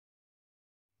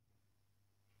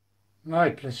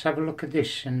Right, let's have a look at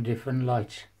this in a different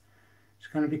light. It's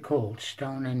going to be called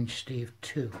Stonehenge Steve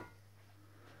 2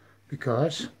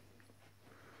 because,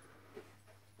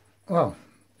 well,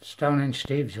 Stonehenge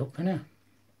Steve's up, innit?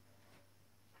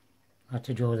 I had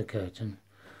to draw the curtain.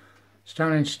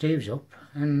 Stonehenge Steve's up,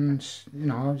 and you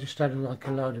know, I've just had like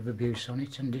a load of abuse on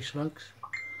it and dislikes.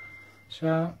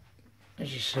 So,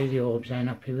 as you see, the orbs ain't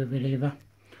happy with it either.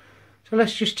 So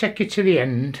let's just take it to the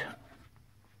end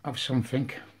of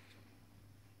something,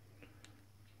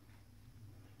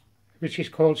 which is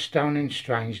called Stonehenge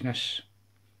Strangeness,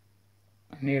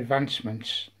 and the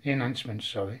enhancements,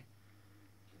 sorry,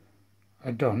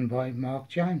 are done by Mark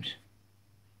James.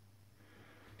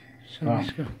 So Well,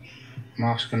 let's go.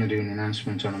 Mark's going to do an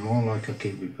enhancement on them all, like I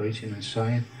keep repeating and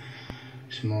saying.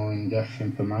 Some more in-depth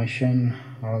information.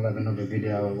 I'll have another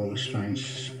video of all the strange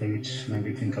spirits and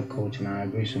everything I've caught in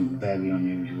Ivory, some very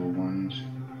unusual ones.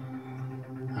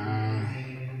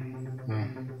 Yeah.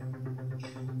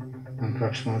 And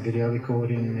perhaps my video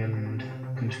recording and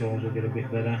controls will get a bit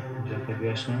better. Is that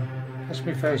progress now? That's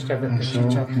my first ever That's picture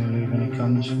all. top. Can you leave any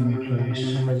comments for me,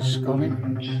 please? With the skull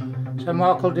in. So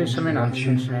Mark will do some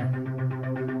enhancements now.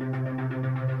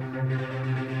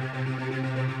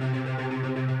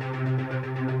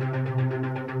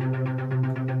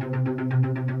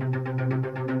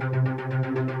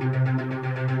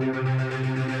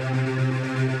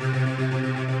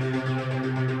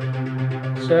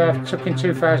 So I took in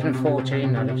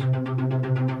 2014, that is.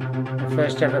 The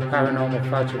first ever paranormal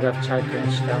photograph taken in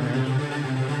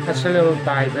Stonehenge. That's a little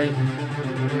baby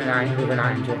with an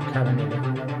angel carrying it.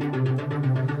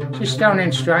 Just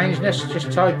Stonehenge Strangeness,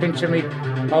 just type into me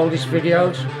oldest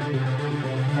videos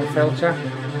and filter.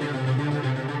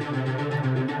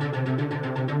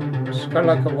 It's got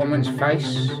like a woman's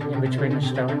face in between the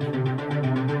stones.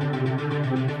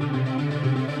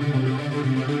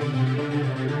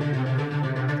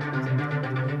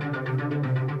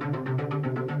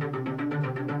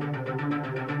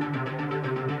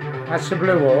 That's the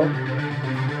blue wall.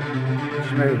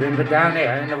 It's moving, but down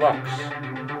here in the rocks,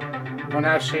 I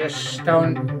now see a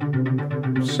stone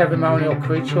ceremonial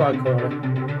creature, I call it.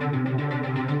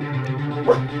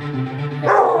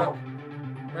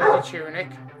 There's the tunic,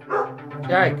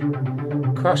 Jake,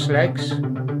 cross legs,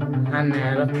 and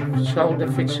there, look, shoulder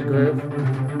fits a groove.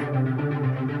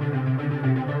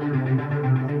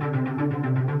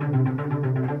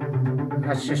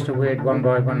 That's just a weird one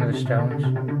by one of the stones.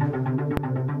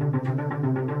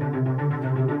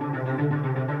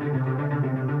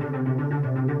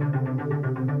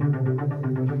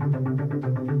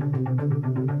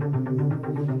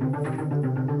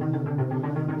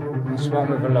 This one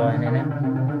with a line in it.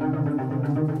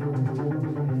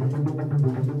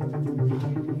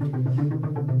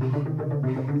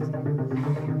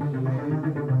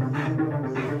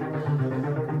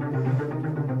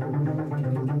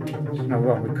 There's no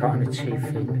wrong with cutting the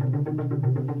teeth in.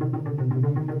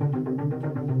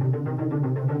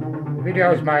 The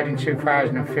video was made in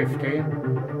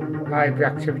 2015. Ivory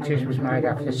Activities was made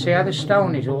after. See how the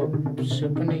stone is all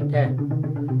super neat there?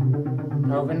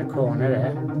 Over in the corner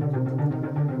there.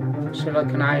 See,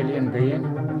 like an alien being.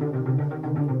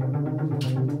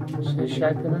 See the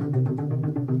shape of it?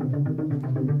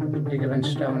 It's bigger than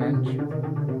Stonehenge.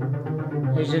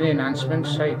 These are the enhancements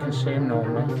so you can see them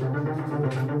normally.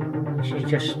 This is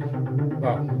just,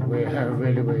 well,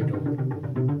 really weird.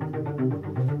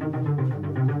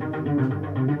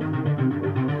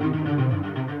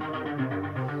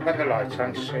 When the lights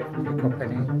on, see if we pick up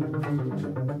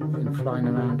anything flying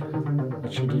around,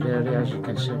 which you did earlier, as you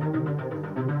can see.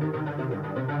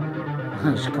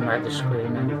 It's come out the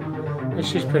screen now.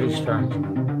 This is pretty strange.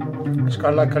 It's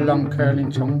got like a long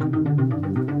curling tongue.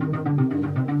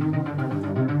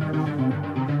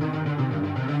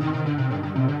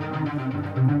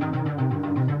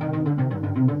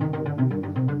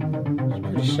 It's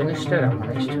pretty sinister, that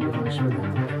one is, to be honest with you.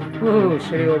 Woohoo,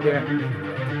 see the old there.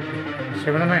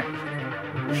 See what I mean?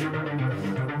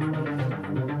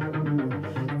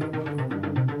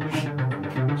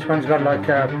 This one's got like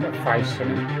a face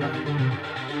in it.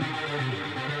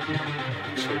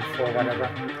 Or whatever.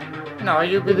 No,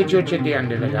 you'll be the judge at the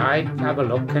end of the day. Have a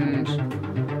look, and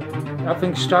I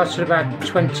think it starts at about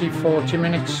 20-40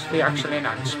 minutes, the actual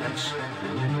enhancements.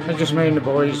 It's just me and the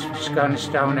boys just going to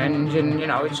Stonehenge, and you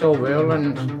know, it's all real,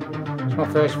 and it's my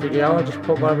first video. I just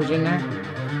put what was in there.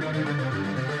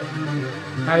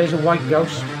 Now there's a white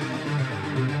ghost.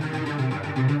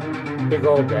 Big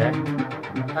old bear.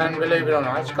 And believe it or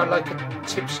not, it's got like a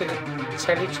tipsy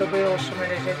Teletubby or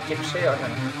something, is it? Gypsy, I don't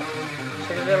know.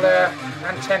 See the little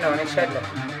antenna on his head, look.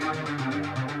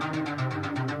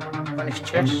 On his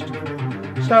chest.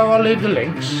 So I'll leave the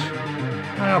links,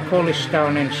 and I'll call this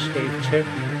Stonehenge Steve too.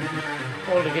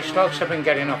 All the dislikes I've been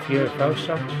getting off UFO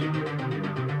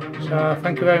sites. So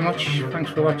thank you very much.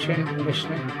 Thanks for watching and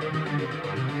listening.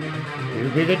 You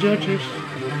be the judges.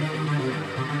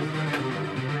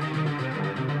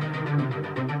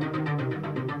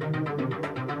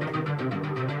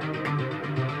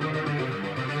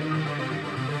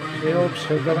 The orbs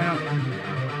still going on.